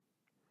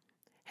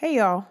Hey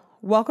y'all,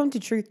 welcome to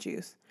Truth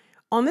Juice.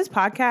 On this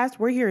podcast,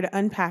 we're here to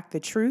unpack the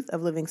truth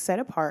of living set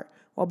apart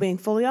while being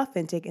fully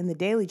authentic in the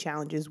daily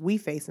challenges we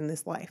face in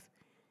this life.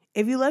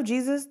 If you love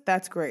Jesus,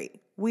 that's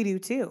great. We do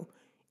too.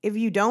 If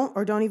you don't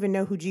or don't even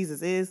know who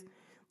Jesus is,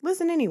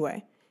 listen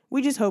anyway.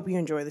 We just hope you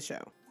enjoy the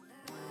show.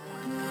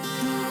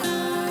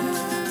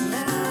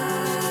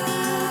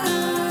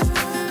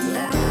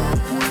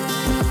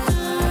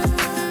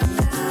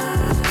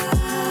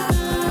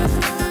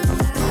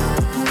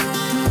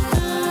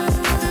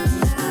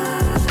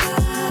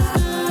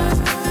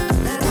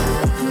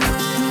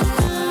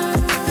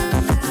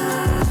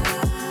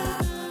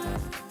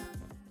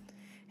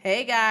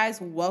 Hey guys,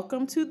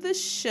 welcome to the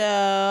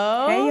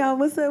show. Hey y'all,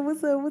 what's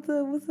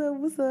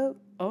up?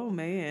 Oh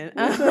man.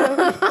 What's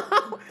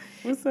up?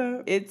 What's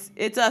up?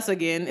 It's us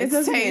again. It's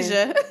us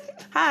Tasia. again.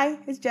 Hi,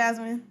 it's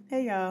Jasmine.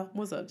 Hey y'all.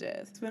 What's up,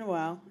 Jazz? It's been a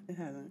while. It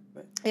hasn't,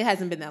 but It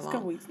hasn't been that it's a long.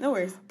 couple weeks. No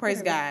worries. Praise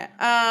Whatever.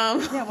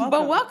 God. welcome.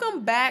 But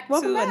welcome back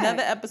Welcome to back.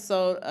 another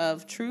episode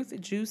of Truth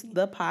Juice,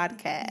 the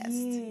podcast.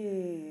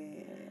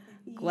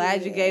 Yeah.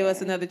 Glad you gave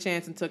us another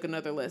chance and took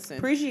another listen.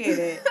 Appreciate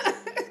it.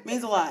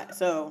 Means a lot.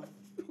 So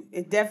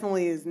it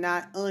definitely is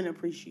not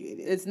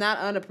unappreciated. It's not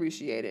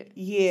unappreciated.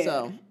 Yeah.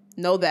 So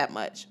know that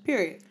much.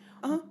 Period.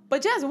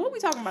 But Jasmine, what are we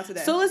talking about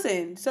today? So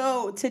listen.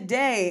 So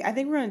today, I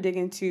think we're going to dig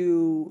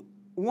into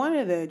one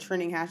of the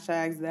trending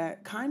hashtags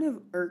that kind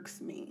of irks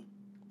me.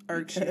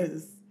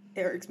 Because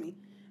it irks me.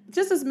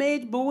 Just a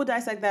smidge, but we'll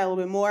dissect that a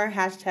little bit more.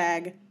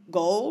 Hashtag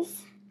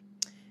goals.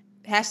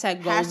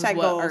 Hashtag goals is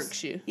what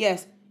irks you.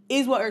 Yes,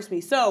 is what irks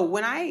me. So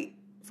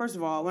first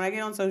of all, when I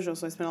get on social,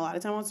 so I spend a lot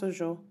of time on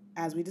social,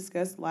 as we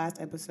discussed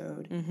last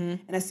episode, and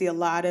I see a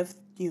lot of,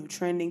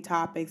 trending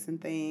topics and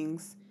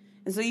things.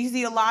 And so you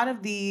see a lot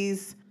of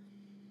these,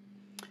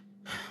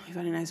 let me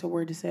find a nicer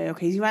word to say.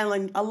 Okay, you find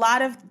like a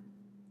lot of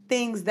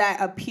things that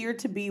appear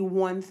to be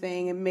one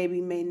thing and maybe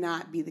may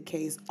not be the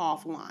case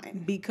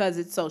offline. Because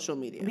it's social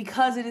media.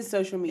 Because it is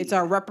social media. It's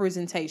our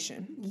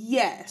representation.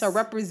 Yes. It's our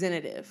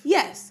representative.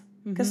 Yes.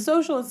 Because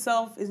social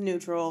itself is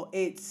neutral.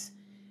 It's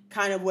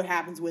kind of what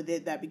happens with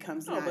it that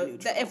becomes not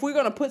neutral. If we're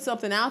going to put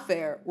something out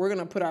there, we're going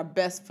to put our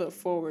best foot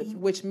forward,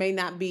 which may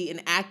not be an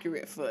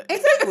accurate foot.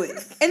 Exactly.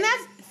 And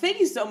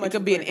thank you so much. It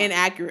could be an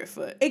inaccurate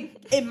foot.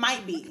 It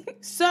might be.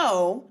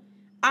 So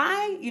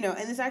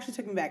and this actually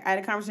took me back. I had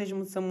a conversation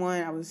with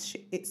someone.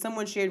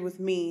 Someone shared with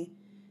me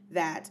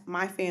that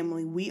my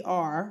family, we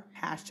are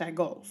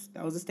 #goals.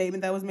 That was a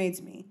statement that was made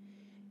to me.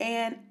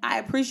 And I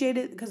appreciate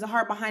it because the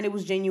heart behind it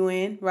was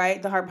genuine, right?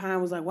 The heart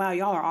behind was like, wow,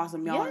 y'all are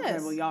awesome. Y'all are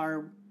incredible. Y'all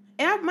are...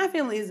 And my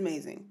family is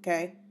amazing,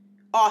 okay?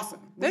 Awesome.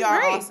 They're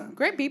are great. Awesome.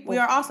 Great people. We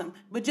are awesome.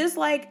 But just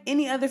like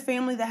any other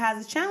family that has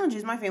its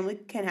challenges, my family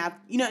can have,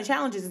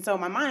 challenges. And so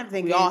in my mind, I'm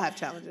thinking... We all have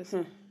challenges.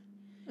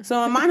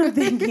 So in my mind, I'm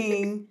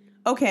thinking,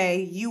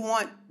 okay,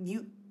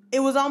 it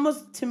was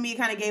almost, to me,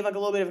 kind of gave like a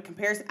little bit of a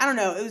comparison. I don't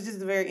know. It was just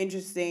very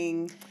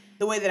interesting...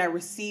 the way that I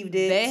received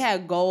it. They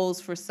had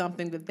goals for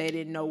something that they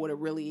didn't know what it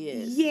really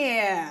is.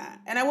 Yeah.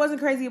 And I wasn't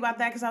crazy about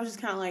that because I was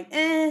just kind of like,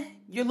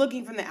 you're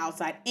looking from the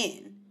outside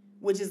in,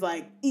 which is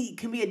like, it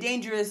can be a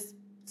dangerous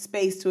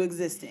space to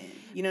exist in.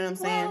 You know what I'm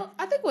saying? Well,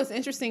 I think what's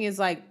interesting is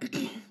like,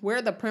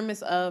 where the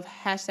premise of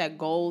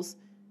 #goals,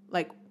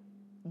 like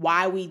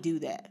why we do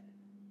that.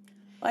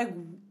 Like,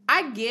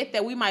 I get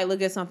that we might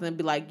look at something and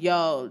be like,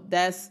 yo,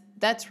 that's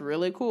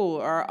really cool.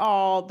 Or,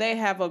 oh, they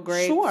have a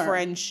great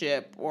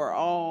friendship.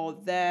 Or,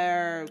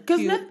 they're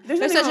cute.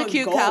 They're such a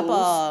cute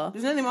couple.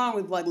 There's nothing wrong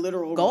with, like,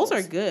 literal goals.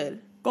 Goals are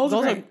good. Goals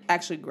are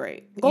actually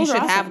great. Goals you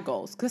should are awesome. have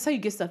goals. Because that's how you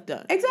get stuff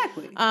done.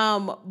 Exactly.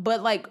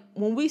 But, like,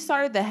 when we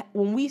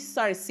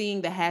started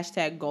seeing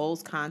the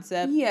 #goals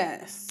concept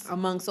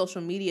among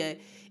social media,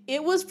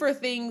 it was for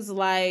things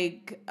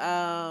like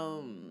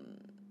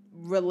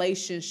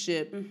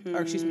relationship,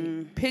 or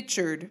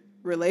pictured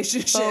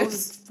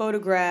relationships,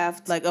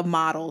 photographed, like of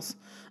models.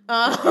 They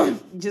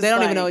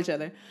don't even know each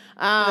other.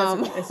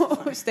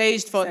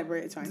 Staged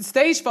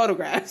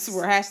photographs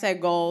were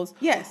 #goals.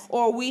 Yes.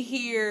 Or we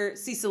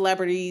see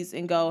celebrities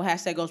and go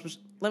 #goals. Which,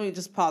 let me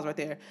just pause right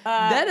there.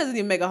 That doesn't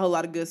even make a whole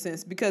lot of good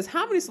sense because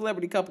how many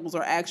celebrity couples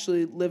are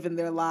actually living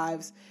their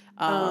lives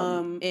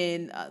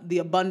in the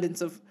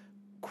abundance of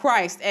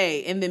Christ,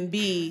 A, and then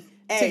B,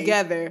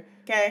 together.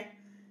 Okay.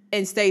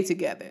 And stay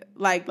together.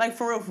 Like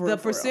for real, the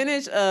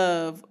percentage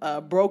of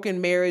broken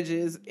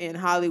marriages in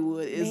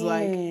Hollywood is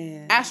like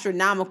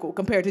astronomical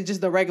compared to just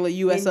the regular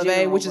US of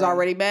A, which is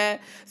already bad.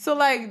 So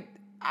like,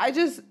 I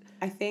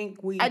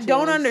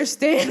don't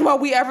understand why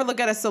we ever look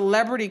at a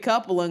celebrity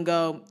couple and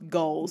go,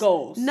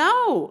 goals.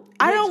 No,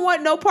 I don't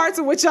want no parts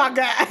of what y'all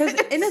got.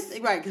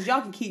 Because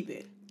y'all can keep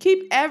it.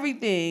 Keep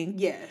everything.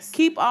 Yes.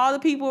 Keep all the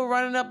people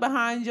running up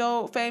behind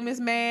your famous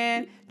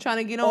man trying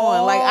to get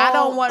on. Like, I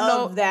don't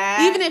want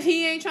that. Even if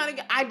he ain't trying to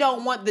get, I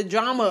don't want the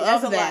drama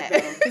of that.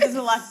 Because it's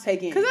a lot to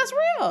take in. Because that's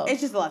real. It's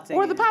just a lot to take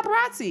in. Or the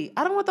paparazzi.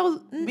 I don't want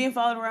those. Being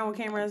followed around with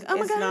cameras. Oh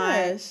my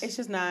gosh. It's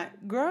just not.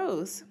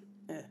 Gross.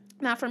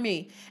 Not for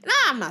me. And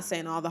I'm not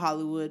saying all the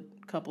Hollywood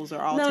couples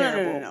are all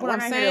terrible. No. What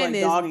I'm saying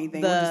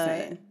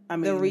is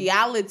the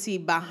reality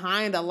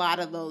behind a lot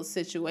of those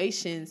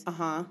situations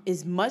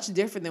is much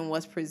different than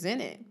what's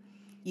presented.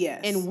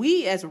 Yes. And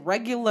we as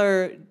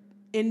regular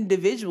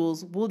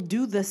individuals will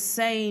do the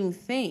same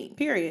thing.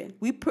 Period.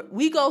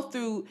 We go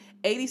through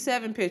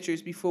 87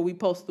 pictures before we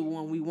post the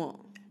one we want,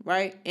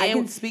 right? And I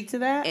can speak to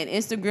that. And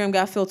Instagram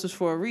got filters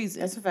for a reason.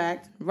 That's a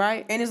fact.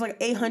 Right? And there's like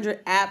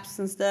 800 apps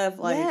and stuff,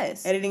 like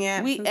editing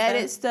apps. We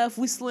edit stuff.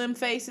 We slim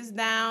faces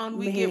down.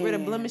 We get rid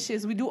of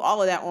blemishes. We do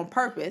all of that on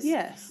purpose.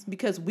 Yes.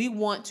 Because we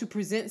want to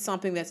present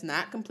something that's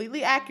not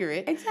completely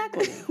accurate.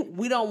 Exactly.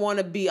 We don't want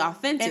to be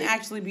authentic. And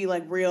actually be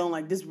like real and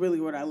like, this is really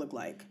what I look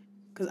like.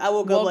 Because I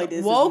woke up like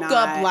this. Woke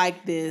up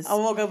like this. I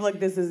woke up like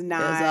this is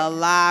not. There's a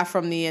lie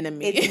from the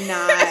enemy. It's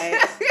not.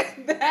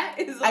 That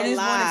is a lie. I just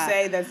want to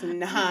say that's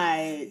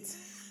not.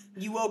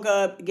 You woke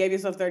up, gave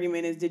yourself 30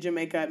 minutes, did your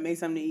makeup, made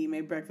something to eat,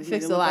 made breakfast,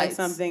 fixed made it the look lights.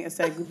 like something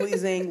aesthetically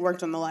pleasing,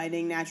 worked on the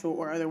lighting, natural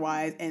or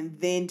otherwise, and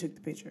then took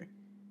the picture.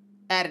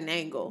 At an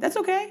angle. That's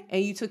okay.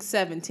 And you took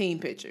 17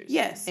 pictures.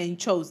 Yes. And you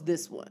chose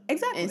this one.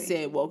 Exactly. And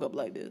said, woke up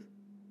like this.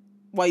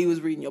 While you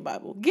was reading your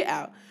Bible. Get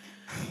out.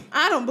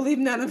 I don't believe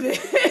none of it.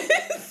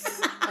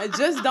 I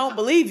just don't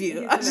believe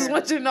you. I just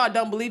want you to know I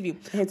don't believe you.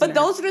 But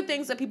those are the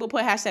things that people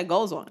put hashtag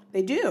goals on.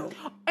 They do.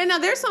 And now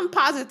there's some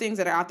positive things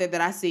that are out there that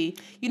I see.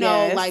 You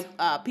know, like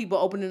people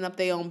opening up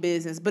their own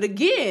business. But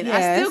again,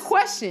 I still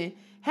question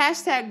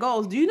hashtag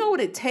goals. Do you know what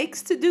it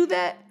takes to do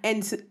that?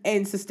 And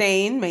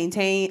sustain,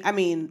 maintain. I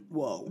mean,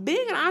 whoa.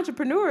 Being an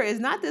entrepreneur is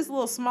not this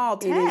little small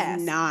task. It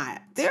is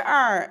not.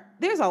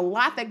 There's a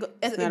lot that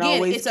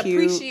it's cute.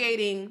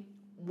 Appreciating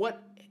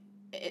what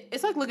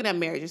it's like looking at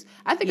marriages.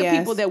 I think of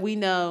people that we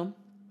know,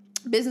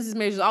 businesses,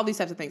 marriages, all these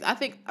types of things. I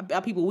think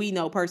about people we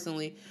know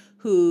personally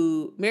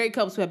who married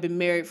couples who have been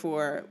married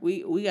for,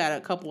 we got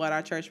a couple at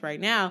our church right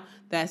now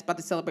that's about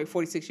to celebrate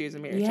 46 years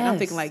of marriage. Yes. And I'm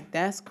thinking like,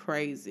 that's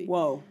crazy.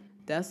 Whoa.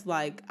 That's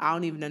like, I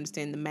don't even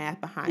understand the math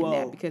behind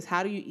that, because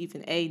how do you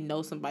even A,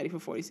 know somebody for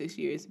 46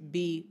 years,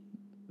 B,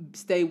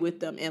 stay with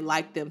them and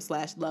like them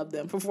 / love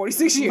them for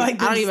 46 years? I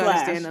don't even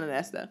understand none of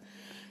that stuff.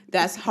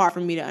 That's hard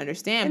for me to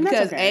understand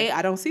because A,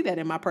 I don't see that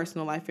in my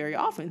personal life very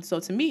often. So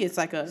to me, it's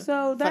like a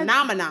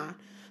phenomenon.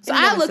 So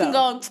I look and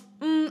go,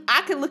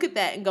 I can look at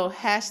that and go,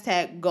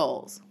 hashtag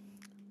goals.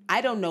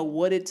 I don't know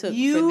what it took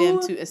for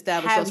them to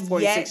establish those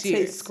 46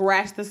 years. To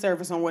scratch the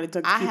surface on what it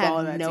took to keep all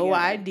of that together. I have no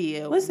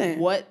idea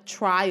what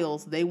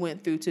trials they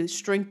went through to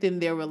strengthen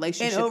their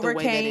relationship the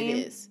way that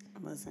it is.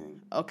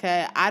 Listen.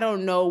 Okay? I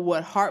don't know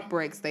what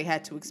heartbreaks they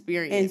had to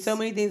experience. And so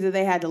many things that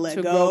they had to let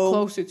go. To grow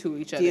closer to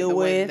each other the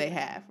way that they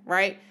have.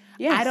 Right?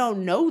 Yes. I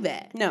don't know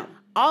that. No.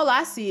 All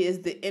I see is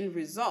the end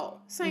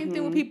result. Same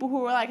thing with people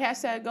who are like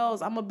hashtag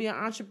goals. I'm going to be an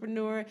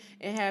entrepreneur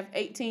and have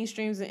 18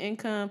 streams of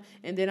income,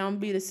 and then I'm going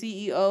to be the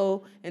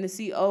CEO and the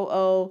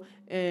COO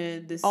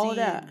and the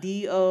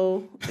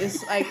CDO.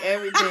 It's like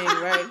everything,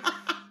 right?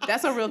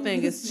 That's a real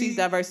thing. It's Chief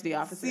Diversity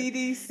Officer.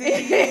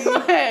 CDC,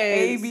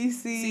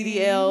 ABC,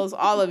 CDLs,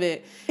 all of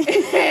it.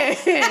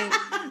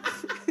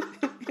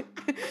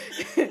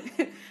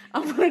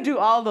 I'm going to do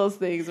all those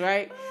things,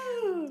 right?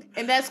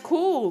 And that's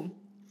cool.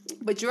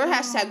 But your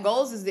hashtag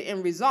goals is the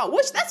end result,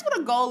 which that's what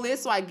a goal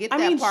is. So I get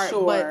that part.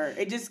 Sure. But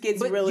it just gets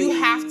but really.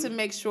 You have to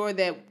make sure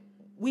that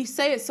we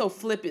say it so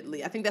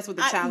flippantly. I think that's what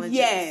the challenge is.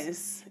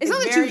 Yes. It's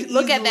not that you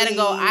look at that and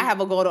go, I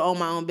have a goal to own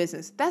my own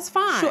business. That's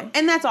fine. Sure.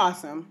 And that's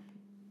awesome.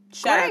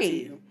 Shout out to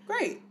you.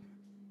 Great.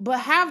 But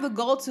have the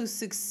goal to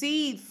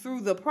succeed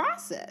through the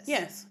process.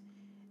 Yes.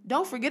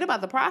 Don't forget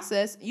about the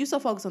process. You so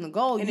focus on the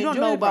goal. And you don't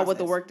know about what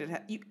the work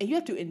that you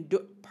have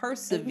to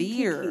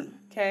persevere.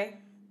 Okay.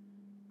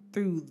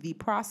 Through the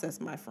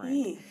process, my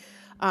friend.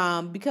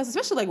 Because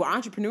especially like with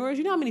entrepreneurs,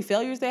 you know how many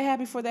failures they have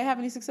before they have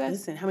any success?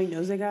 Listen, how many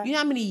no's they got? You know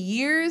how many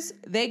years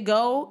they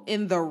go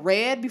in the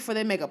red before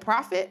they make a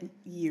profit?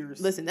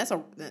 Years. Listen, that's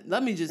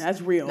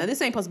real. Now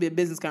this ain't supposed to be a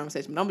business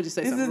conversation, but I'm gonna just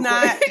say this something.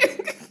 This is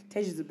not.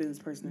 Tasha's a business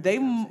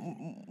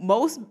person.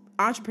 Most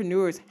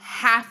entrepreneurs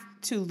have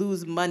to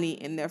lose money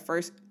in their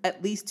first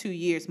at least 2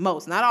 years.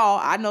 Most, not all.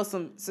 I know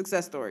some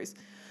success stories.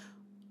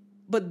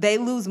 But they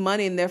lose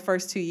money in their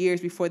first 2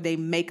 years before they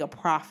make a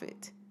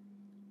profit.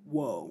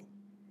 Whoa.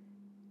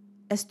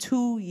 That's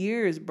 2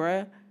 years,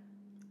 bruh.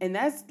 And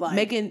that's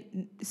like...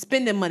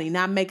 Spending money,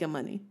 not making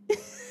money.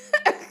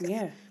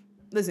 Yeah.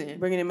 Listen.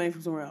 Bringing in money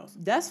from somewhere else.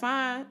 That's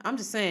fine. I'm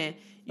just saying.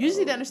 You just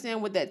need to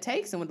understand what that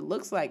takes and what it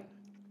looks like.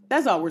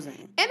 That's all we're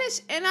saying.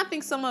 And I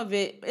think some of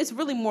it's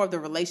really more of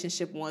the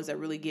relationship ones that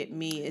really get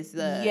me. It's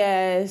the...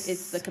 Yes.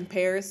 It's the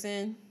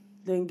comparison.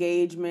 The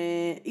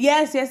engagement.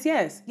 Yes.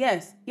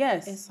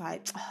 It's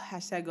like,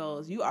 hashtag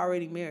goals. You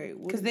already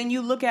married. Because then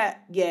you look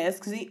at,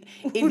 because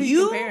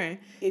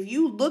if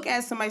you look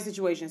at somebody's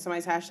situation,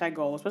 somebody's hashtag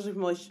goal, especially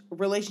from a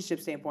relationship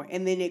standpoint,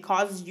 and then it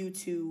causes you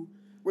to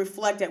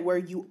reflect at where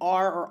you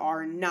are or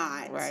are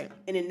not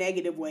in a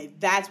negative way,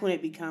 that's when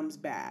it becomes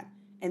bad.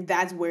 And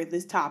that's where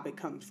this topic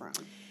comes from.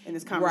 and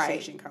this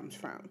conversation comes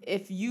from.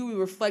 If you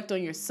reflect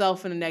on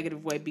yourself in a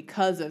negative way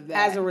because of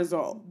that, as a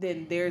result,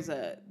 then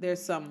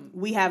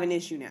we have an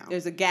issue now.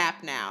 There's a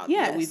gap now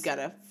that we've got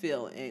to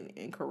fill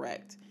and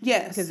correct.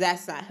 Yes, because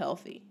that's not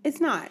healthy.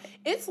 It's not.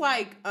 It's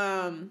like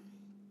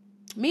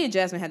me and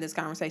Jasmine had this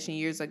conversation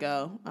years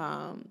ago.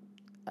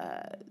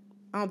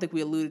 I don't think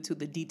we alluded to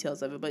the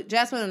details of it, but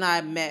Jasmine and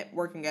I met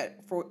working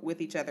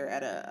with each other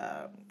at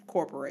a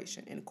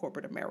corporation in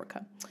corporate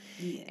America.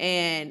 Yeah.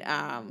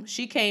 And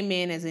she came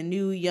in as a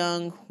new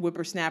young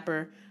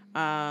whippersnapper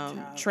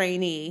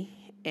trainee,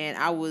 and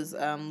I was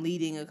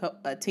leading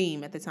a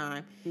team at the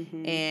time.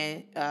 Mm-hmm.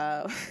 And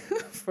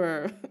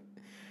for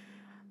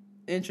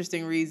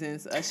interesting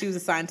reasons, she was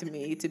assigned to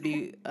me to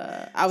be,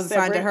 I was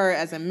assigned to her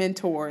as a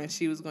mentor, and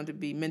she was going to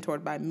be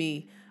mentored by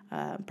me.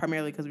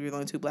 Primarily because we were the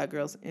only two black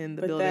girls in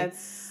the building.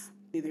 That's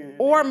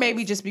or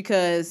maybe just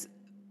because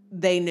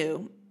they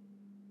knew.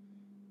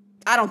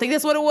 I don't think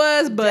that's what it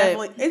was, but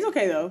definitely. It's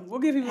okay though. We'll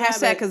give you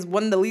hashtag because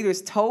one of the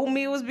leaders told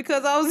me it was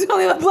because I was the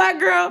only black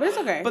girl. But it's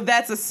okay. But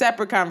that's a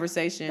separate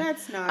conversation.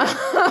 That's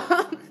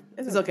not.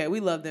 It's okay. We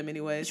love them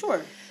anyways.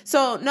 Sure.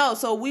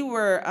 So we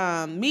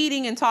were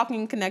meeting and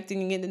talking,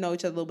 connecting, and getting to know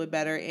each other a little bit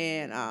better.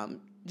 And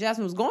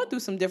Jasmine was going through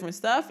some different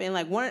stuff, and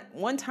like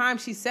one time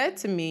she said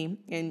to me,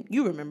 and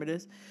you remember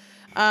this,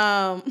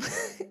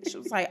 she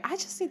was like, "I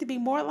just need to be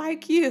more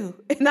like you,"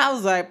 and I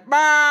was like,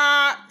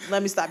 "Bah,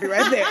 let me stop you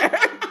right there."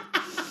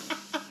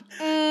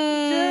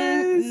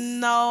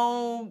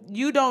 No,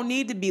 you don't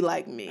need to be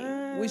like me.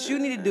 What you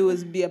need to do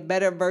is be a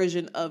better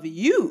version of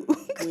you.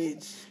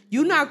 Which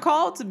you're not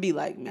called to be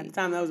like me. At the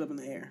time, that was up in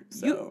the air.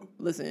 So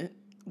listen.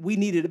 We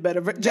needed a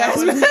better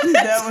Jasmine.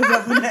 That was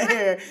up in the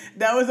air.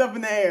 That was up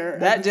in the air.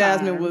 That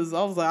Jasmine was,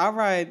 I was like, all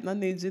right, I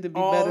need you to be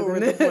all better over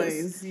than the this.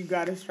 place. You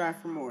got to strive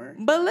for more.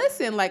 But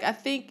listen, like, I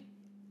think,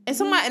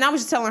 and I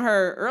was just telling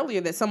her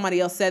earlier that somebody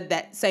else said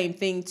that same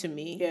thing to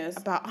me. Yes.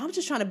 About, I'm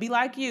just trying to be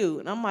like you.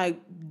 And I'm like,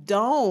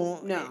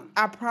 don't. No.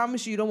 I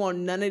promise you don't want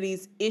none of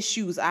these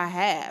issues I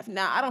have.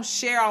 Now, I don't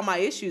share all my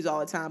issues all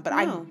the time, but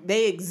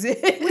they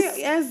exist.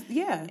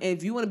 Yeah. And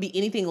if you want to be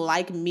anything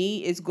like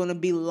me, it's going to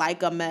be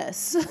like a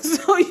mess.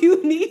 So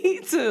you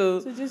need to.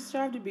 So just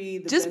strive to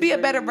be be a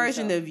better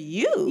version of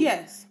you.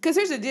 Yes. Because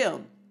here's the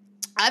deal.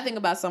 I think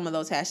about some of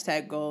those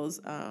hashtag goals,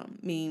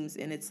 memes,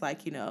 and it's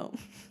like,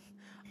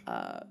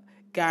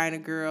 guy and a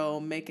girl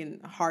making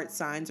heart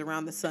signs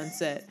around the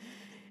sunset.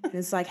 And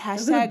it's like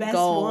hashtag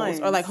goals ones.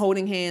 Or like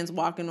holding hands,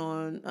 walking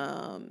on,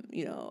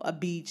 a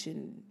beach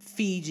in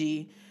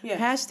Fiji. Yeah.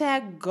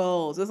 Hashtag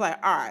goals. It's like,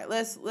 all right,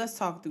 let's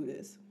talk through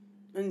this.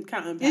 And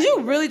kind of is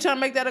you really trying to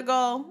make that a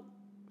goal?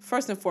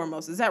 First and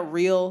foremost, is that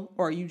real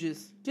or are you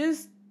just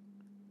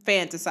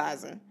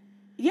fantasizing?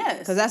 Yes.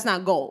 Because that's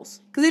not goals.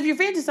 Because if you're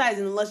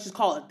fantasizing, let's just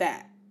call it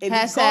that. If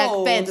hashtag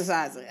goals,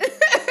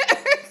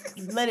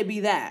 fantasizing. Let it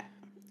be that.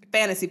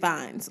 Fantasy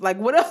finds. Like,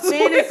 what else?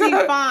 Fantasy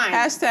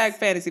finds. Hashtag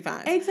fantasy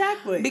finds.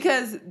 Exactly.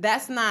 Because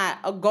that's not,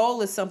 a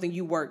goal is something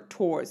you work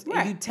towards. Right.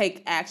 And you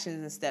take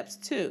actions and steps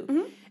to.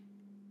 Mm-hmm.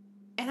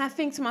 And I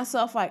think to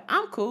myself, like,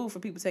 I'm cool for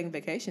people taking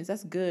vacations.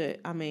 That's good.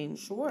 I mean,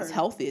 sure. It's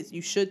healthy.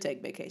 You should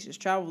take vacations.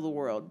 Travel the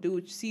world. Do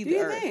what you see the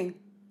earth. Thing.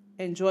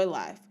 Enjoy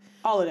life.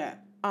 All of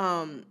that.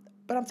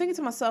 But I'm thinking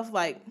to myself,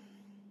 like,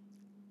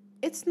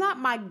 it's not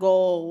my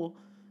goal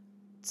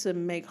to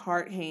make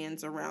heart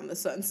hands around the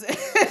sunset.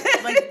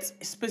 Like,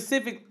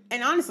 specific,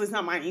 and honestly, it's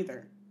not mine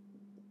either.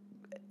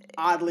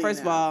 Oddly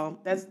First enough.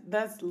 of all,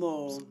 that's a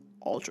little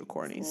ultra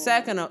corny.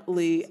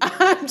 Secondly,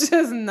 I'm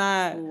just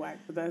not. It's whack,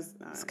 but that's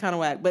not. It's kind of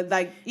whack. But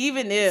like,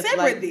 even if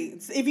separate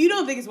things, if you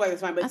don't think it's whack,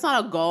 it's fine. But that's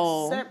not a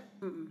goal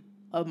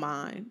of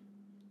mine.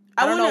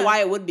 I don't know why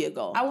it would be a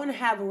goal. I want to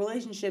have a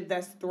relationship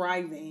that's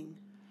thriving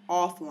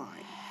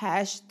offline.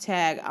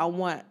 Hashtag I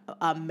want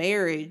a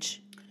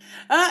marriage.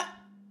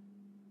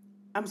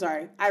 I'm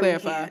sorry.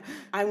 Clarify.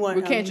 I want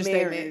a recant your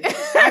marriage.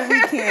 statement. I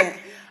recant.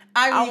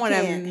 I want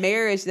a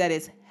marriage that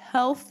is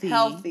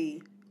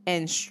healthy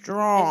and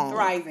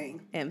strong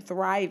and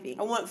thriving.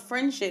 I want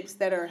friendships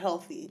that are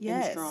healthy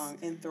and strong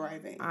and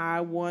thriving.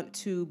 I want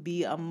to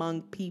be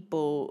among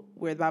people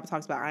where the Bible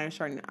talks about iron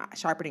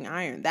sharpening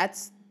iron.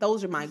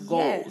 Those are my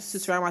goals, to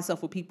surround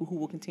myself with people who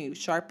will continue to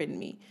sharpen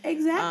me.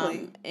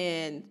 Exactly.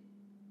 And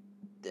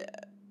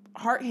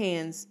heart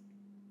hands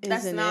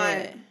that's not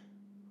it.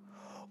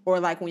 Or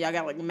like when y'all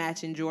got like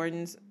matching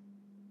Jordans.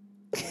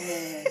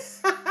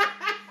 Yes.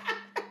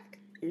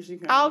 Here she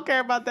comes. I don't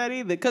care about that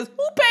either. Because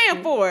who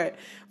paying for it?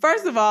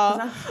 First of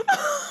all,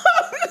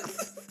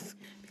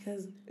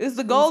 because is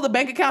the goal the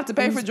bank account to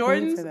pay for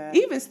Jordans? For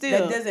even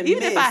still,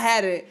 even if I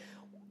had it,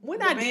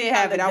 when I did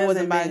have it, I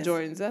wasn't buying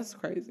Jordans. That's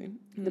crazy.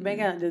 The bank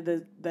account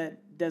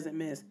that doesn't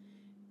miss.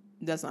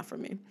 That's not for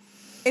me.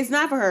 It's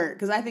not for her,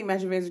 because I think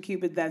Matching Vans with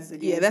Cupid, that's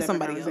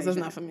somebody else. That's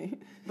not for me.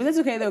 But that's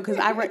okay, though, because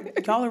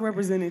y'all are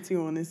represented,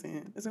 too, on this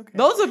end. It's okay.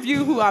 Those of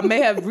you who I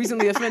may have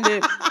recently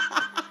offended,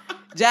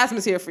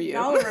 Jasmine's here for you.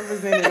 Y'all are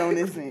represented on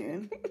this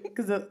end.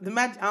 Because the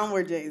match, I don't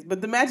wear J's,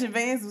 but the Matching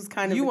Vans was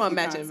kind of you want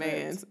Matching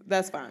Vans.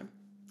 That's fine.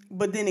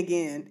 But then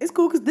again, it's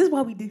cool because this is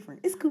why we different.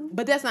 It's cool.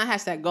 But that's not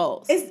hashtag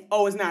goals. It's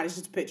not. It's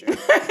just a picture.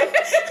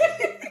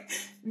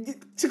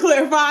 To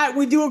clarify,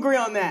 we do agree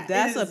on that.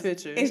 That's a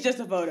picture. It's just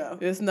a photo.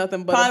 It's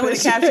nothing but probably a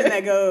with a caption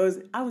that goes,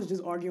 "I was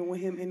just arguing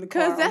with him in the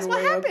car." Because that's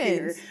what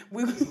happens.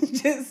 We was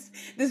just,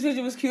 this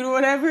picture was cute or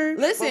whatever.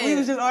 Listen, but we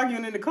was just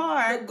arguing in the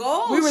car. The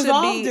goal we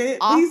resolved should be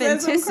it. authenticity. He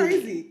said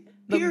something crazy.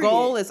 The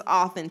goal is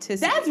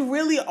authenticity. That's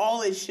really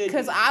all it should be.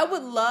 Because I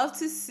would love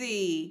to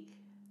see.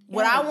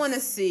 What I want to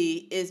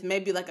see is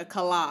maybe like a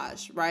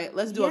collage, right?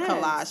 Let's do a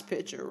collage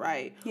picture,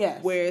 right?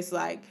 Yes. Where it's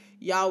like,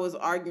 y'all was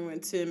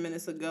arguing 10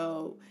 minutes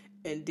ago,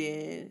 and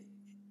then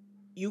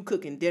you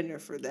cooking dinner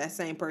for that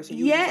same person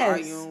you was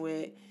arguing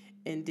with.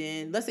 And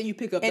then, let's say you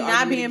pick up and the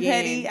not being again.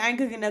 petty. I ain't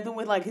cooking nothing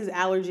with like his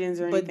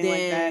allergens or anything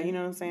like that. You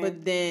know what I'm saying?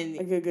 But then,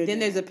 like then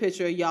there's a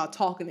picture of y'all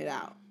talking it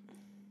out.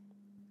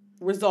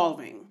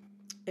 Resolving.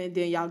 And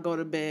then y'all go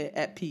to bed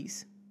at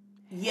peace.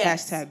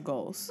 Yes. Hashtag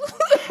goals.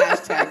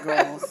 Hashtag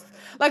goals.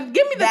 Like,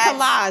 give me the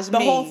collage. The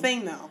whole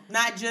thing, though.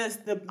 Not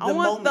just the I want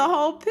moment. the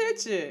whole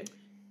picture.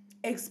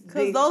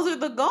 Because those are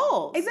the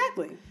goals.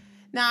 Exactly.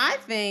 Now, I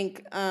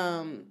think,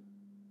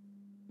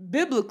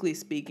 biblically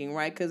speaking,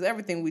 right? Because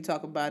everything we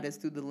talk about is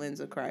through the lens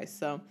of Christ.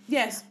 So,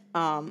 yes.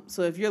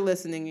 So if you're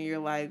listening and you're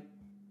like,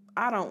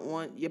 I don't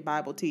want your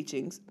Bible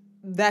teachings,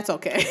 that's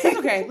okay. It's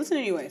okay. Listen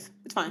anyways.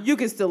 It's fine. You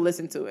can still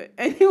listen to it.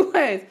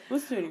 Anyways.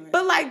 Listen to it anyways.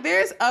 But like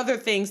there's other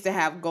things to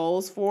have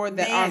goals for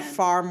that are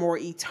far more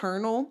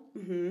eternal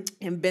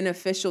and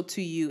beneficial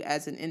to you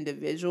as an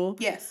individual.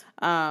 Yes.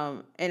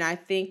 And I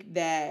think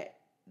that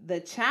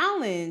the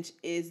challenge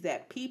is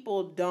that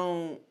people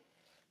don't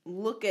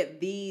look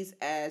at these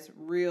as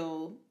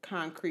real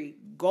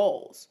concrete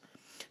goals.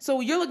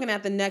 So you're looking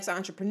at the next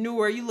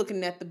entrepreneur, you're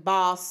looking at the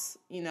boss,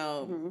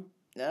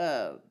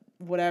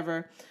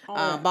 whatever,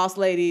 boss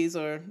ladies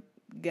or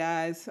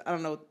guys, I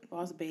don't know.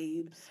 Boss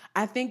babes.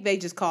 I think they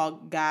just call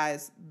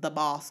guys the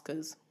boss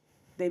because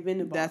they've been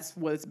the boss. That's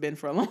what it's been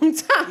for a long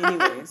time.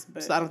 Anyways.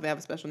 But so I don't think they have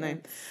a special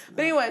name.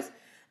 But anyways,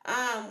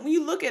 when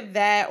you look at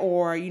that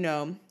or,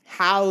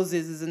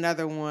 houses is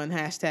another one,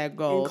 hashtag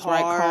goals, and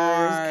cars, right?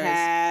 Cars,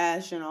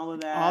 cash, and all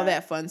of that. All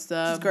that fun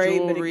stuff. It's great,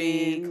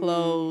 jewelry,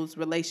 clothes,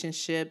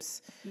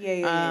 relationships.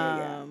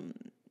 Yeah.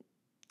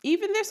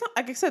 Even there's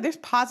like I said, there's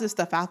positive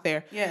stuff out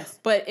there. Yes.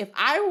 But if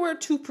I were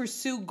to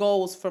pursue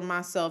goals for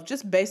myself,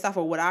 just based off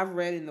of what I've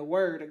read in the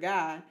Word of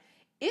God,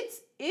 it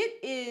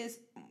is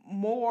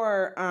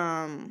more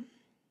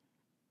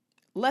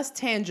less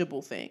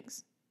tangible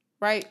things,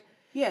 right?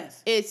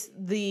 Yes. It's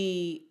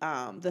the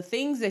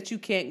things that you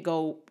can't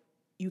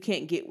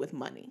get with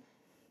money,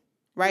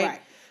 right?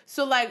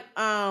 So like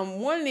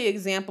one of the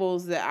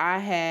examples that I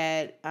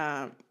had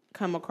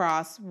come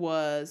across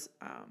was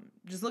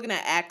just looking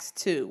at Acts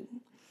 2.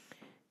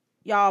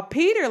 Y'all,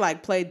 Peter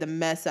played the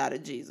mess out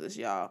of Jesus,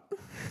 y'all.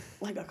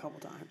 Like a couple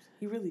times.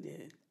 He really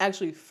did.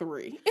 Actually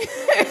 3,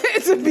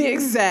 to be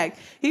exact.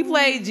 He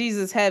played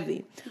Jesus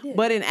heavy.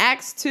 But in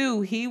Acts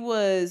 2, he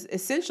was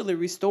essentially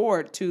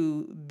restored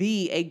to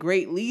be a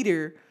great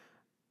leader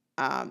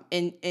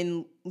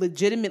and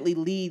legitimately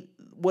lead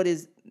what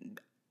is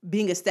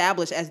being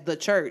established as the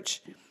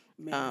church.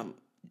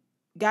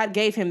 God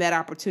gave him that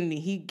opportunity.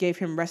 He gave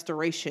him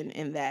restoration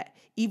in that,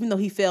 even though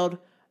he failed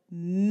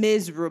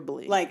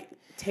miserably.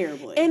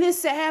 Terribly. And it's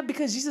sad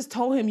because Jesus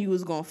told him you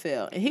was going to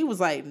fail. And he was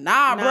like,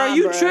 nah, bro,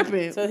 you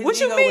tripping. So what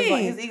you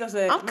mean? His ego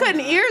said, I'm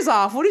cutting ears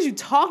off. What are you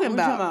talking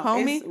about,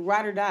 homie? It's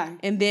ride or die.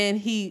 And then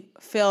he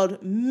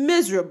failed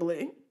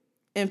miserably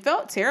and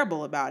felt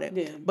terrible about it.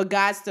 Yeah. But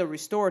God still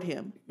restored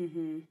him.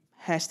 Mm-hmm.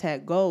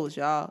 Hashtag goals,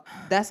 y'all.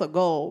 That's a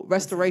goal.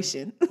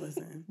 Restoration.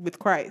 Listen. With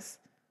Christ.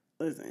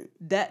 Listen.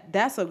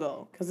 That's a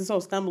goal. Because this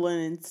whole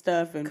stumbling and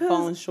stuff and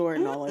falling short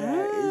and all of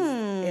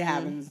that, it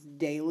happens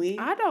daily.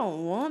 I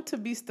don't want to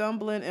be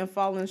stumbling and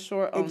falling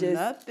short on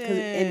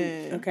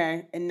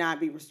nothing. And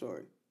not be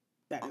restored.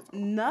 That is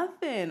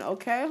nothing,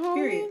 okay, homie?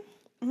 Period.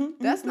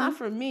 Mm-hmm, That's not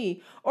for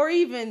me. Or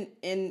even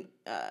in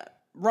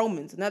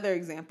Romans, another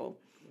example.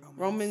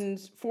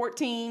 Romans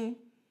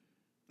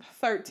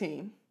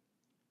 14:13.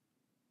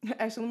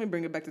 Actually, let me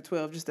bring it back to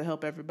 12 just to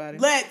help everybody.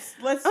 Let's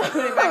put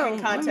it back in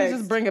context. Let me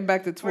just bring it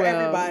back to 12. For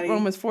everybody.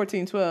 Romans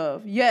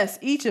 14:12. Yes,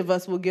 each of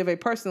us will give a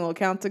personal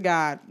account to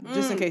God.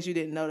 Just in case you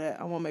didn't know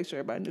that. I want to make sure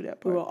everybody knew that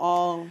part. We will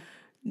all...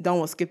 Don't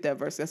want to skip that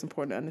verse. That's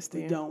important to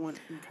understand. We don't want...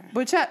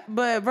 Okay.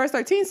 But verse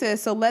 13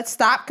 says, so let's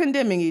stop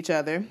condemning each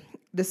other.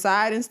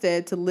 Decide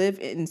instead to live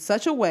in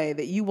such a way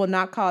that you will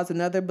not cause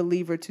another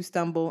believer to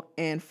stumble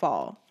and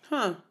fall.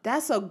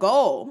 That's a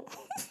goal.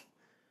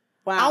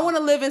 Wow. I want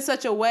to live in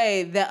such a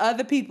way that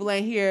other people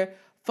ain't here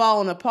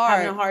falling apart.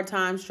 Having a hard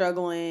time,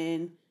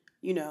 struggling,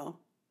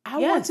 I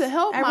want to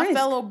help my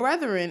fellow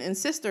brethren and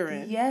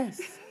sisterin.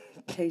 Yes.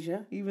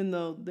 Tasia. Even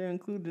though they're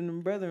included in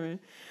brethren.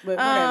 But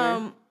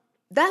whatever.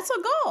 That's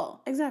a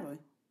goal. Exactly.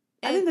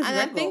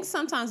 I think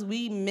sometimes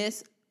we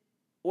miss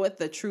what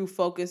the true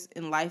focus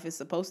in life is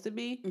supposed to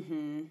be.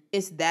 Mm-hmm.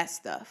 It's that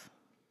stuff.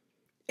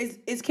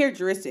 It's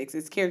characteristics.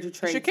 It's character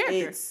traits. It's your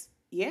character.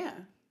 Yeah.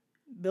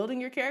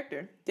 Building your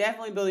character.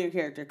 Definitely building your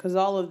character. Because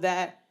all of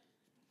that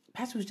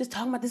Pastor was just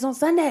talking about this on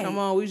Sunday. Come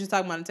on, we were just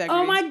talking about integrity.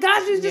 Oh my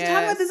gosh, we were just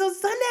talking about this on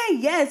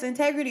Sunday. Yes,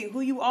 integrity,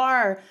 who you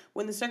are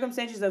when the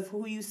circumstances of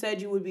who you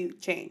said you would be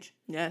change.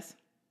 Yes.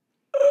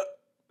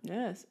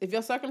 Yes. If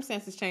your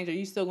circumstances change, are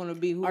you still going to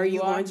be who you are? Are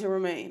you going to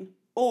remain?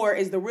 Or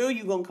is the real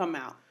you going to come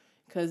out?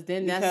 Because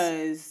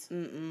there's,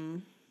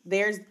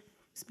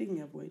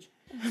 speaking of which,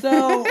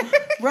 so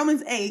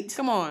Romans 8.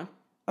 Come on.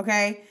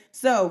 Okay,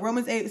 so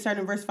Romans 8,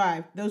 starting in verse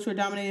 5. Those who are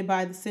dominated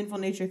by the sinful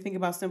nature think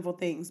about sinful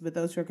things, but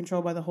those who are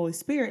controlled by the Holy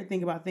Spirit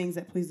think about things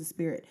that please the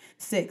Spirit.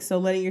 6, so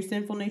letting your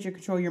sinful nature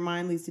control your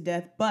mind leads to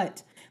death,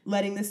 but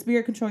letting the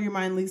Spirit control your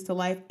mind leads to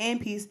life and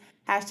peace.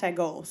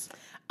 #goals.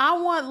 I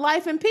want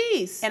life and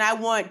peace. And I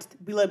want to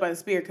be led by the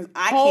Spirit because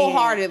I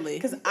wholeheartedly.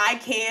 Because I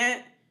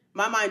can't.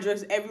 My mind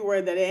drifts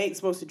everywhere that it ain't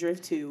supposed to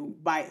drift to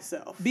by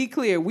itself. Be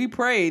clear, we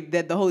prayed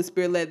that the Holy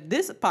Spirit led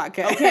this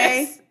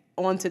podcast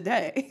on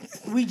today.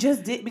 We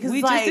just did because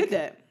we just did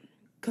that.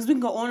 Because we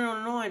can go on and on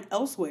and on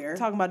elsewhere.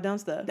 Talking about dumb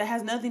stuff. That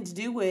has nothing to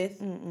do with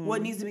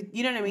what needs to be,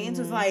 you know what I mean?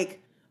 So it's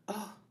like,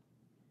 oh,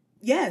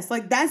 yes,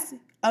 like that's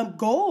a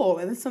goal.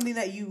 And it's something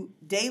that you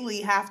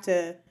daily have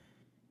to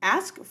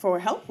ask for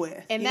help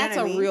with. And that's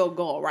a real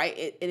goal, right?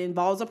 It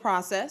involves a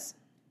process.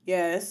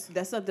 Yes.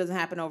 That stuff doesn't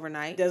happen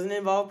overnight. Doesn't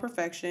involve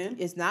perfection.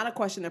 It's not a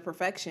question of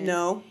perfection.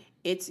 No.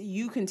 It's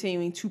you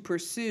continuing to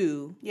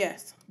pursue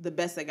the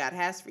best that God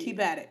has for you. Keep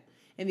at it.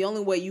 And the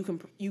only way you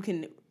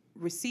can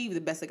receive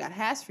the best that God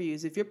has for you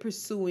is if you're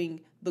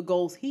pursuing the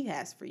goals He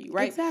has for you,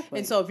 right? Exactly.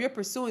 And so if you're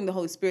pursuing the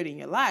Holy Spirit in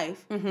your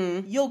life,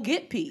 you'll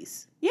get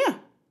peace. Yeah.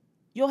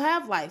 You'll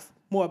have life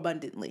more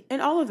abundantly.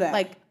 And all of that.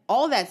 Like,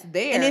 all that's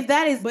there. And if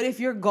that is... But if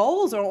your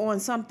goals are on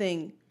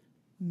something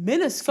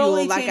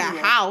minuscule, like tangible.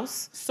 A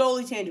house...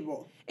 Solely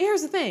tangible. And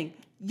here's the thing.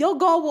 Your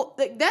goal will...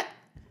 That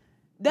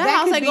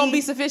house ain't going to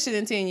be sufficient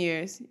in 10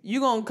 years.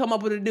 You're going to come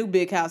up with a new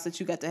big house that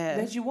you got to have.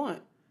 That you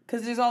want.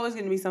 Because there's always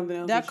going to be something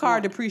else. That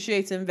car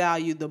depreciates in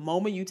value the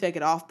moment you take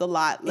it off the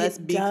lot. Let's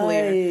be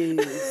clear.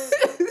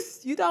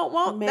 You don't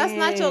want... Man. That's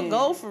not your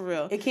goal for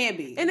real. It can't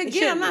be. And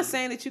again, I'm not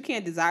saying that you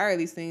can't desire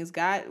these things.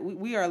 God,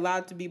 we are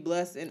allowed to be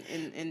blessed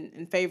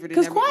and favored.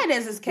 Because quiet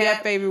as is, we have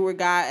favor with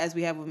God as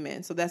we have with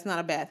men. So that's not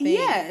a bad thing.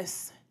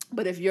 Yes.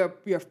 But if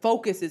your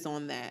focus is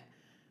on that,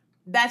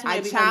 that's when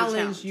I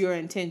challenge your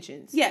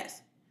intentions.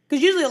 Yes.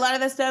 Because usually a lot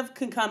of that stuff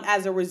can come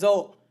as a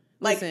result.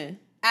 Like,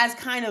 as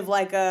kind of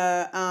like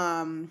a,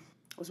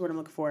 what's the word I'm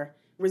looking for?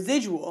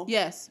 Residual.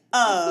 Yes.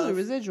 Absolutely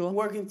residual.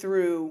 Working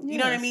through, you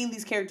know what I mean?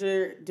 These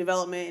character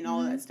development and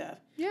all of that stuff.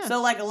 Yeah.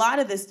 So like a lot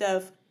of this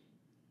stuff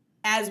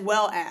as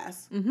well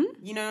as,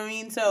 you know what I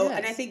mean? So,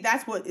 and I think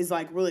that's what is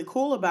like really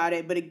cool about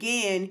it. But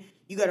again,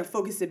 you got to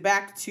focus it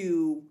back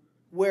to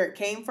where it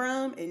came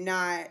from and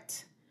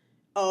not,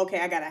 oh, okay,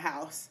 I got a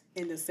house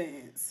in the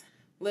sense.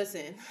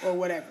 Listen. Or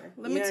whatever.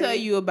 Let me tell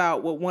you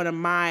about what one of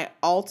my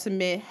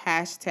ultimate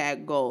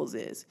 #goals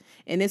is.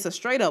 And it's a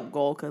straight up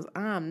goal because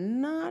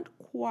I'm not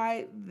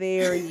quite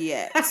there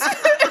yet.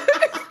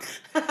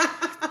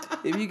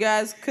 If you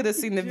guys could have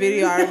seen the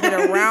video, I did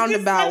a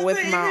roundabout with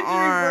my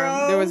arm.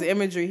 Bro. There was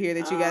imagery here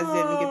that you guys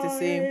didn't get to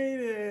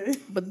see.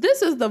 But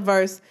this is the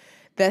verse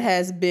that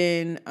has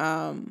been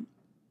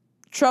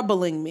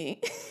troubling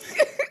me.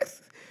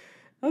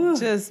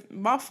 Just,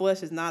 my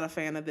flesh is not a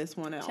fan of this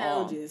one at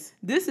all.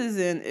 This is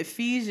in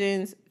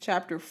Ephesians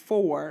chapter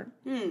 4,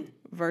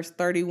 verse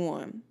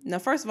 31. Now,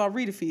 first of all,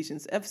 read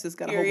Ephesians. Ephesus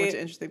got a whole bunch of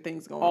interesting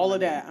things going on. All of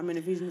that. I'm in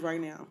Ephesians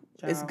right now.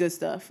 Child. It's good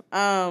stuff.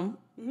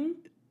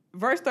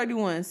 Verse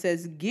 31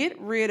 says,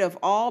 get rid of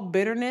all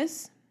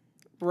bitterness,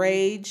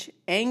 rage,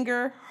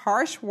 anger,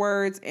 harsh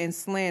words, and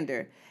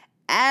slander,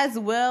 as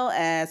well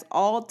as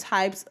all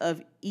types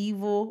of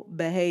evil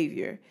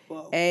behavior.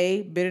 Whoa.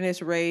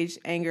 Bitterness, rage,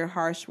 anger,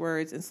 harsh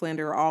words, and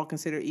slander are all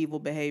considered evil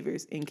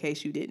behaviors, in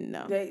case you didn't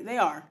know. They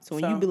are. So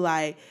when you be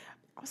like,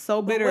 I'm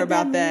so bitter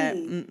about that.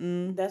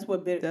 That's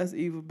what bitter. That's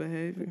evil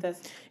behavior.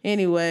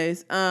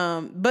 Anyways,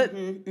 but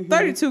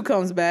 32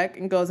 comes back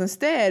and goes,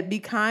 instead, be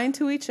kind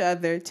to each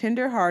other,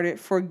 tenderhearted,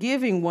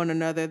 forgiving one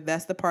another.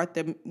 That's the part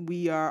that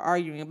we are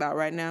arguing about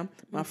right now.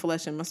 My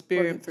flesh and my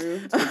spirit.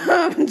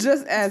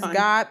 Just as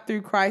God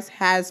through Christ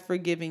has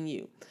forgiven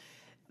you.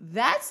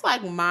 That's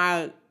like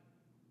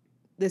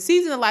the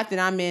season of life that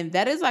I'm in,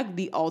 that is like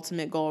the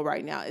ultimate goal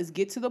right now, is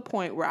get to the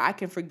point where I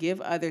can forgive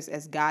others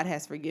as God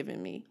has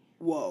forgiven me.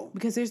 Whoa.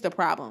 Because here's the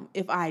problem.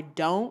 If I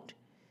don't,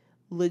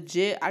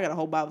 legit, I got a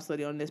whole Bible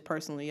study on this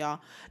personally,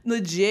 y'all.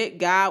 Legit,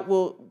 God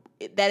will,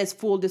 that is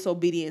full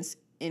disobedience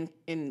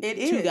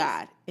to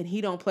God. And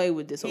he don't play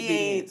with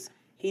disobedience.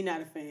 He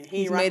not a fan.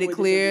 He's made it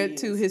clear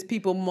to his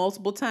people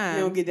multiple times.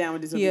 He don't get down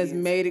with disobedience. He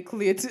has made it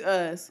clear to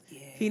us. Yeah.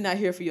 He's not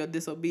here for your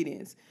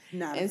disobedience.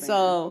 Not a fan.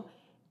 So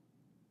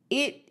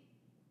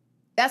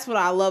that's what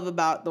I love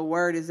about the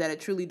word, is that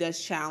it truly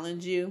does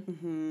challenge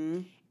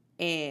you.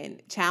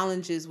 And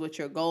challenges what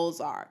your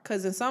goals are.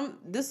 Because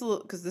this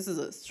is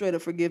a straight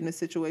up forgiveness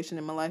situation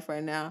in my life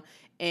right now.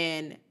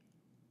 And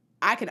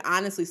I can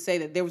honestly say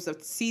that there was a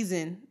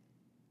season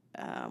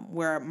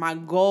where my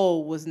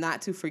goal was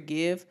not to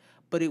forgive,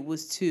 but it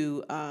was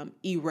to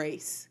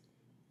erase.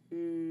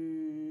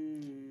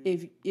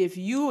 If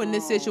you in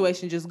this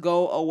situation just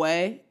go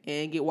away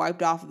and get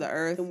wiped off of the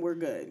earth, then we're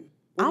good.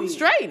 I'm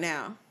straight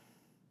now.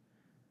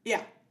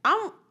 Yeah.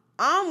 I'm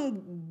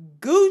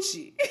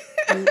Gucci.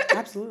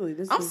 Absolutely.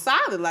 I'm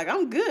solid. Like,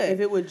 I'm good. If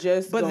it would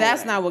just But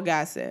that's not what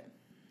God said.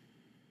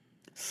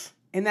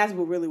 And that's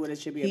what it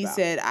should be about. He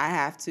said,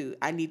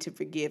 I need to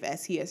forgive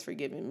as he has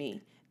forgiven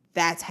me.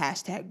 That's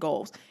hashtag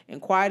goals.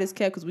 And quiet is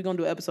kept because we're going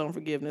to do an episode on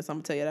forgiveness. I'm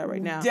going to tell you that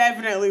right now.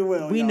 Definitely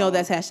will. We know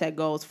that's hashtag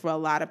goals for a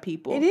lot of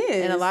people. It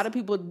is. And a lot of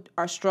people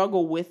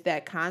struggle with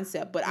that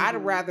concept. But I'd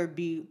rather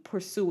be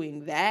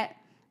pursuing that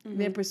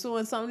than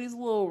pursuing some of these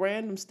little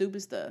random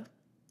stupid stuff.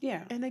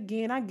 Yeah. And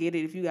again, I get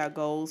it. If you got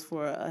goals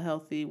for a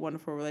healthy,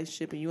 wonderful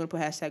relationship and you want to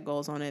put hashtag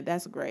goals on it,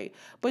 that's great.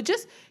 But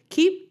just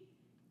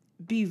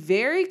be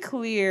very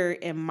clear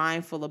and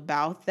mindful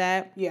about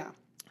that. Yeah.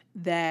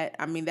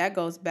 That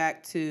goes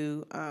back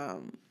to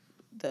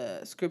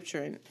the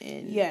scripture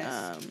in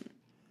yes.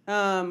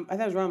 I thought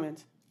it was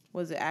Romans.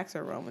 Was it Acts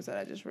or Romans that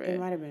I just read? It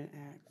might have been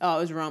Acts. Oh,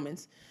 it was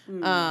Romans.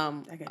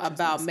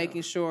 About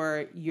making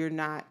sure you're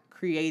not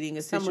creating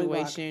a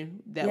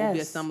situation that will be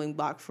a stumbling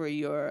block for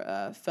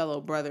your fellow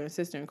brother and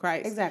sister in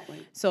Christ. Exactly.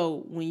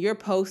 So when you're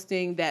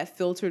posting that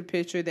filtered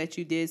picture that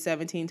you did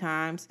 17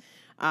 times,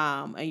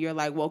 and you're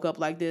like, woke up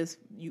like this,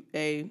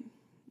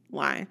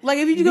 lying. Like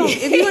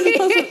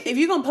if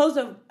you're gonna post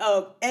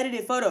a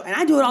edited photo, and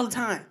I do it all the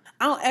time.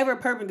 I don't ever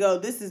perfect go,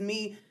 this is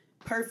me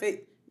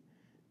perfect.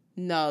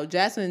 No,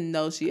 Jasmine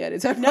knows she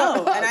edits her No,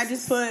 photos. and I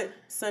just put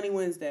Sunny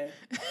Wednesday.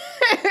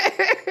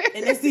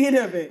 And that's the end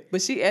of it.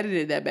 But she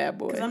edited that bad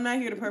boy. Because I'm not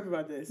here to perp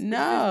about this.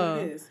 No.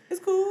 It is. It's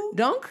cool.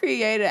 Don't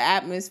create an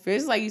atmosphere.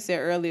 It's like you said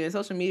earlier,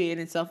 social media in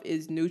itself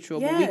is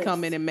neutral, but we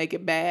come in and make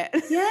it bad.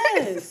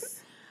 Yes.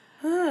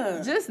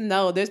 Just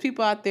know there's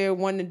people out there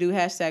wanting to do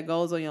hashtag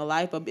goals on your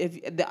life. But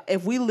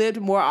if we lived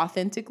more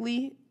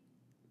authentically,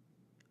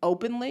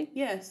 openly,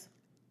 yes,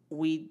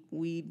 we'd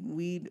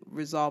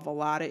resolve a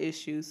lot of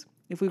issues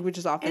if we were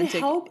just authentic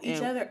and help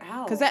each other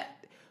out. Because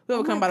we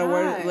overcome by the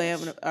word of the Lamb,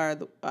 or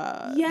the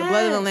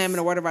blood of the Lamb and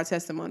the word of our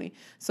testimony.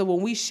 So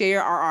when we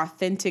share our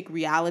authentic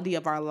reality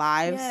of our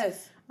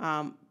lives,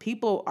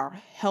 people are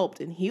helped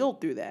and healed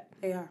through that.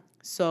 They are.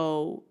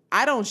 So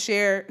I don't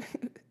share.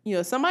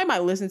 Somebody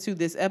might listen to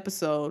this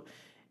episode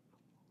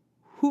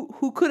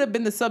who could have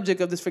been the subject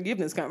of this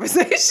forgiveness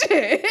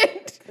conversation.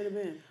 Could have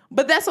been.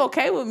 But that's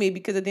okay with me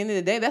because at the end of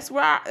the day, that's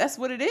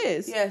what it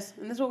is. Yes,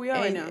 and that's what we are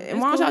right now. And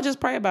why don't y'all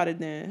just pray about it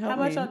then? How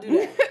about y'all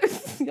do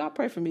that? Y'all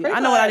pray for me. I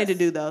know what I need to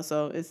do though,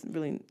 so it's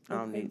really I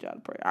don't need y'all to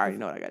pray. I already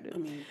know what I got to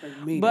do. Pray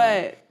for me.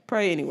 But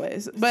pray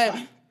anyways.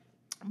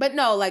 But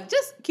no, like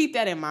just keep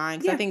that in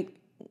mind because I think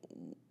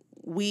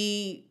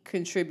we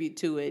contribute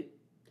to it.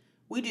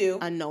 We do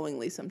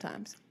unknowingly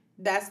sometimes.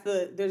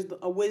 There's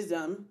a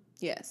wisdom.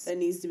 Yes. That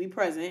needs to be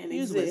present and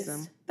use exist.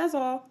 Wisdom. That's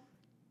all.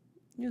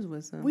 Use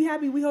wisdom. We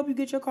hope you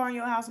get your car and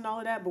your house and all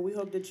of that, but we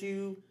hope that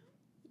you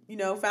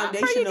foundationally. I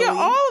pray you get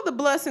all of the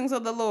blessings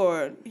of the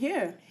Lord.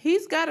 Yeah.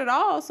 He's got it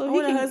all, so he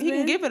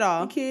can give it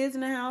all. The kids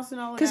in the house and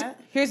all of that.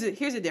 Here's a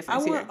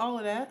difference here. I want all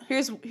of that.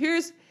 Here's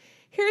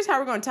how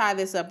we're going to tie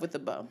this up with the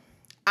bow.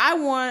 I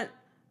want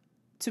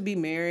to be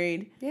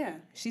married. Yeah.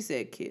 She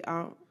said kid.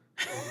 I'm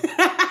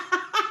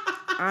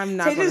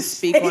not going to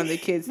speak on the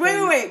kids.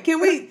 Wait.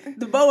 Can we?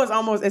 The bow is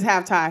almost it's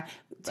half tie.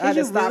 I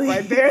just stop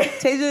right there.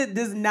 Tasia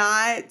does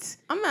not.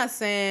 I'm not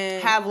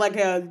saying have like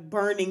a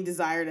burning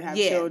desire to have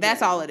children. Yeah,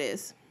 that's all it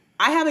is.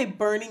 I have a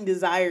burning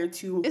desire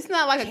to. It's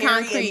not like a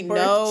concrete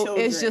no.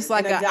 It's just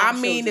like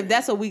if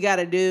that's what we got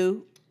to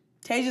do.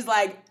 Tasia's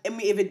like,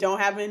 if it don't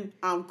happen,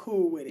 I'm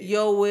cool with it.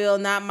 Your will,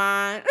 not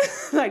mine.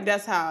 Like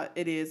that's how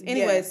it is.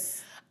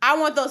 Anyways, I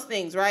want those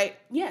things, right?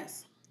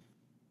 Yes.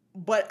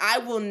 But I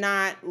will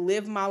not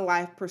live my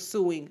life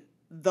pursuing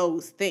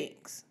those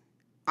things.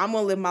 I'm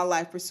going to live my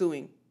life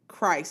pursuing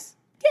Christ.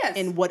 Yes.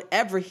 And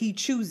whatever he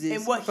chooses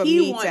and what for he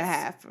me wants. to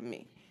have for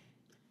me.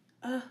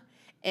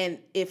 And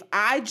if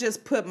I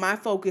just put my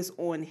focus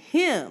on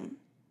him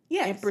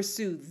and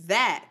pursue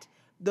that,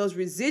 those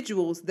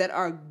residuals that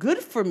are good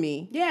for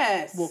me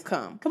will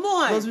come. Come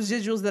on. Those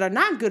residuals that are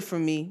not good for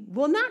me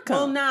will not come.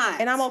 Will not.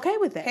 And I'm okay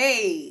with that.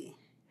 Hey.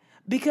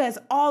 Because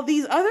all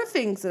these other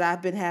things that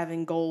I've been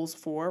having goals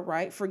for,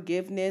 right?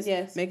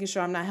 Forgiveness, making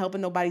sure I'm not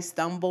helping nobody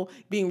stumble,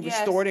 being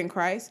restored in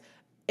Christ.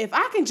 If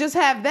I can just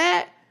have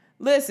that,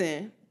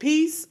 listen,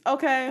 peace,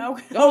 okay?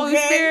 The Holy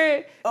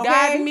Spirit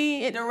guide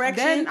me.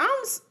 Direction. Then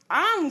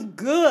I'm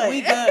good.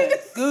 We good.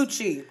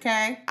 Gucci,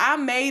 okay? I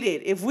made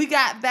it. If we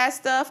got that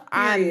stuff,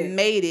 I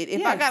made it.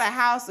 If I got a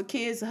house, a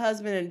kids, a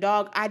husband, and a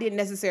dog, I didn't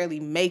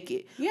necessarily make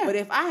it. Yeah. But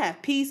if I have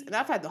peace and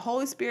I've had the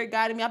Holy Spirit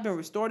guiding me, I've been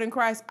restored in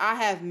Christ, I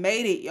have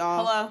made it,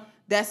 y'all. Hello.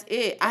 That's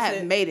it. I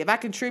have made it. If I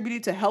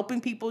contributed to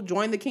helping people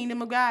join the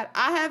kingdom of God,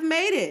 I have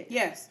made it.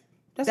 Yes.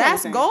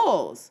 That's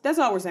goals. That's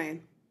all we're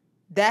saying.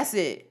 That's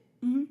it.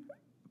 Mm-hmm.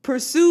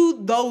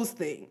 Pursue those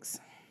things.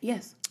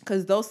 Yes.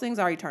 Because those things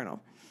are eternal.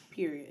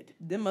 Period.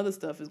 Them other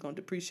stuff is going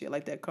to depreciate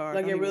like that car.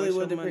 Like it really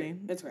will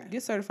depreciate. That's right.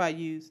 Get certified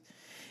used.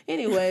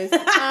 Anyways.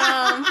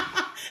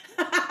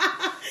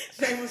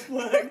 Shameless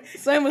plug.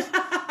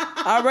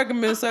 I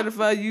recommend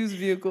certified used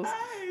vehicles.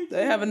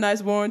 They have a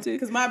nice warranty.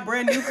 Because my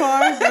brand new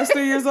car, that's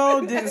 3 years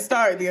old, didn't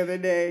start the other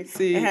day.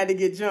 See, and had to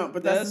get jumped,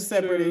 but that's a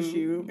separate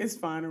issue. It's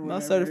fine or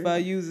whatever. My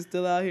certified used is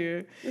still out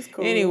here. It's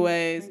cool.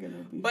 Anyways,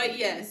 but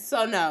yes,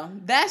 so no,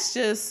 that's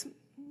just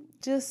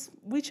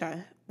we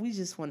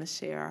just want to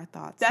share our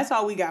thoughts. That's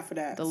all we got for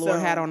that. The Lord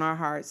had on our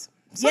hearts.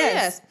 So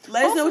yes.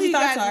 Let us know what your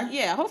thoughts are.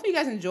 Yeah, hopefully you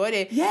guys enjoyed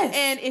it. Yes.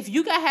 And if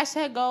you got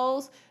hashtag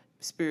goals,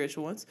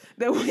 spiritual ones,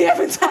 that we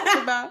haven't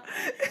talked about.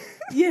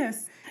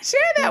 Yes. Share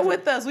that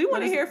with us. We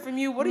want to hear from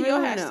you. What are your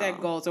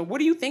hashtag goals? Or what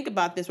do you think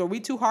about this? Were we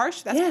too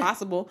harsh? That's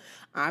possible.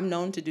 I'm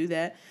known to do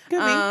that. Could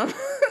be.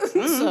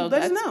 So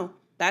let us know.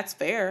 That's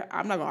fair.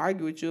 I'm not going to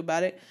argue with you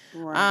about it.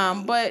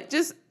 Right. But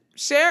just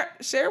share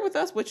with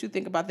us what you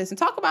think about this and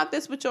talk about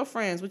this with your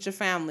friends, with your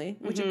family,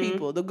 with your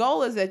people. The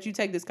goal is that you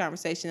take this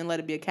conversation and let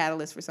it be a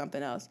catalyst for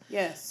something else.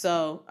 Yes.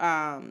 So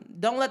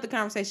don't let the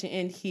conversation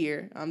end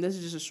here. This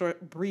is just a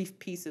short, brief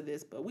piece of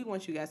this, but we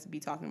want you guys to be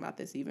talking about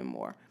this even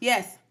more.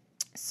 Yes.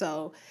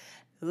 So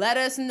let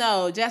us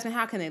know. Jasmine,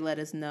 how can they let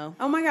us know?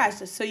 Oh my gosh.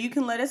 So you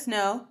can let us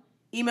know.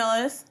 Email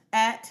us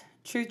at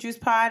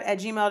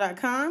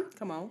truthjuicepod@gmail.com.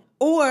 Come on.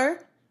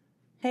 Or,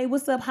 hey,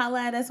 what's up?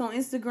 Holla at us on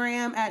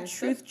Instagram at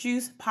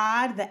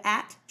truthjuicepod, the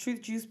at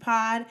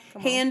truthjuicepod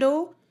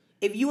handle.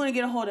 If you want to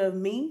get a hold of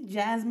me,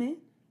 Jasmine,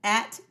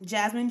 at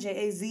Jasmine,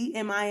 JazmineRaquel,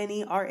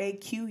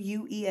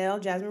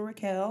 Jasmine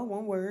Raquel,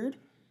 one word.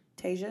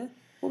 Tasia,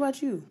 what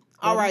about you?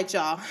 All right,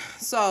 y'all.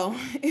 So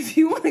if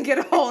you want to get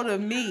a hold of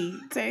me,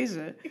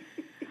 Tasia,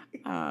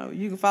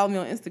 you can follow me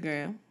on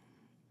Instagram.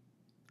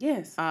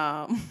 Yes.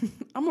 I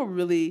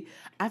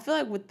feel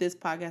like with this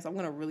podcast, I'm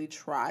going to really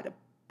try to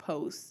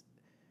post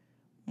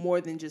more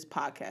than just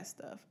podcast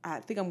stuff. I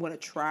think I'm going to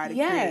try to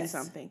create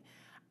something.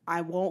 I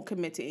won't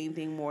commit to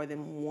anything more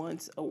than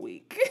once a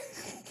week.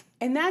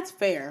 And that's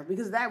fair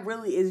because that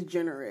really is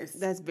generous.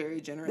 That's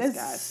very generous,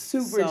 guys.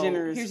 Super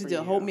generous. Here's the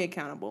deal. Hold me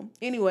accountable.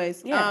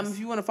 Anyways, if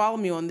you want to follow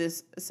me on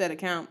this said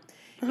account,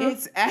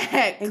 it's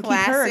at and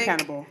classic. Keep her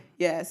accountable.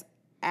 Yes,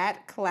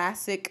 at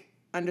classic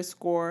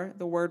 _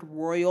 the word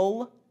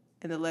royal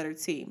and the letter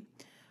T.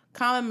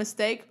 Common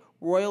mistake: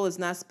 royal is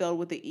not spelled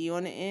with the E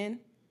on the end.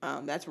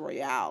 That's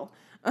royale.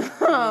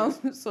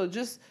 So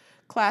just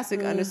classic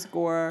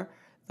 _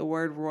 the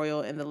word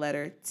royal and the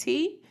letter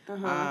T.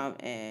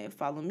 And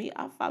follow me.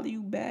 I'll follow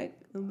you back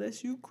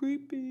unless you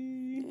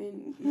creepy.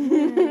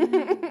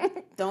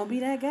 Don't be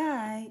that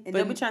guy. And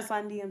don't be trying to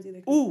slide in DMs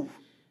either. Ooh.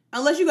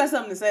 Unless you got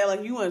something to say,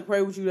 like you want to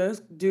pray with you, that's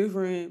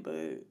different,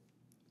 but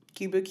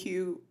keep it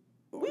cute.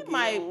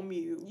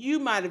 You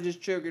might have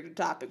just triggered a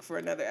topic for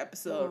another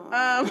episode.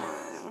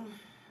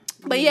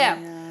 But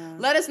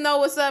let us know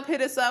what's up. Hit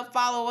us up.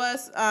 Follow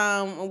us.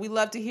 We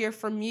love to hear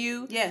from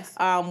you. Yes.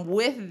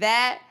 With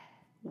that,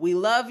 we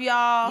love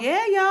y'all.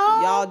 Yeah,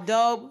 y'all. Y'all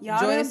dope.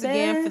 Join us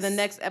again for the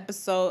next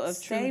episode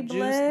of True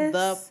Juice,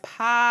 the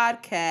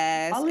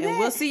podcast. And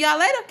we'll see y'all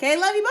later. Okay,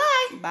 love you.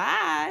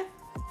 Bye.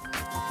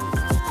 Bye.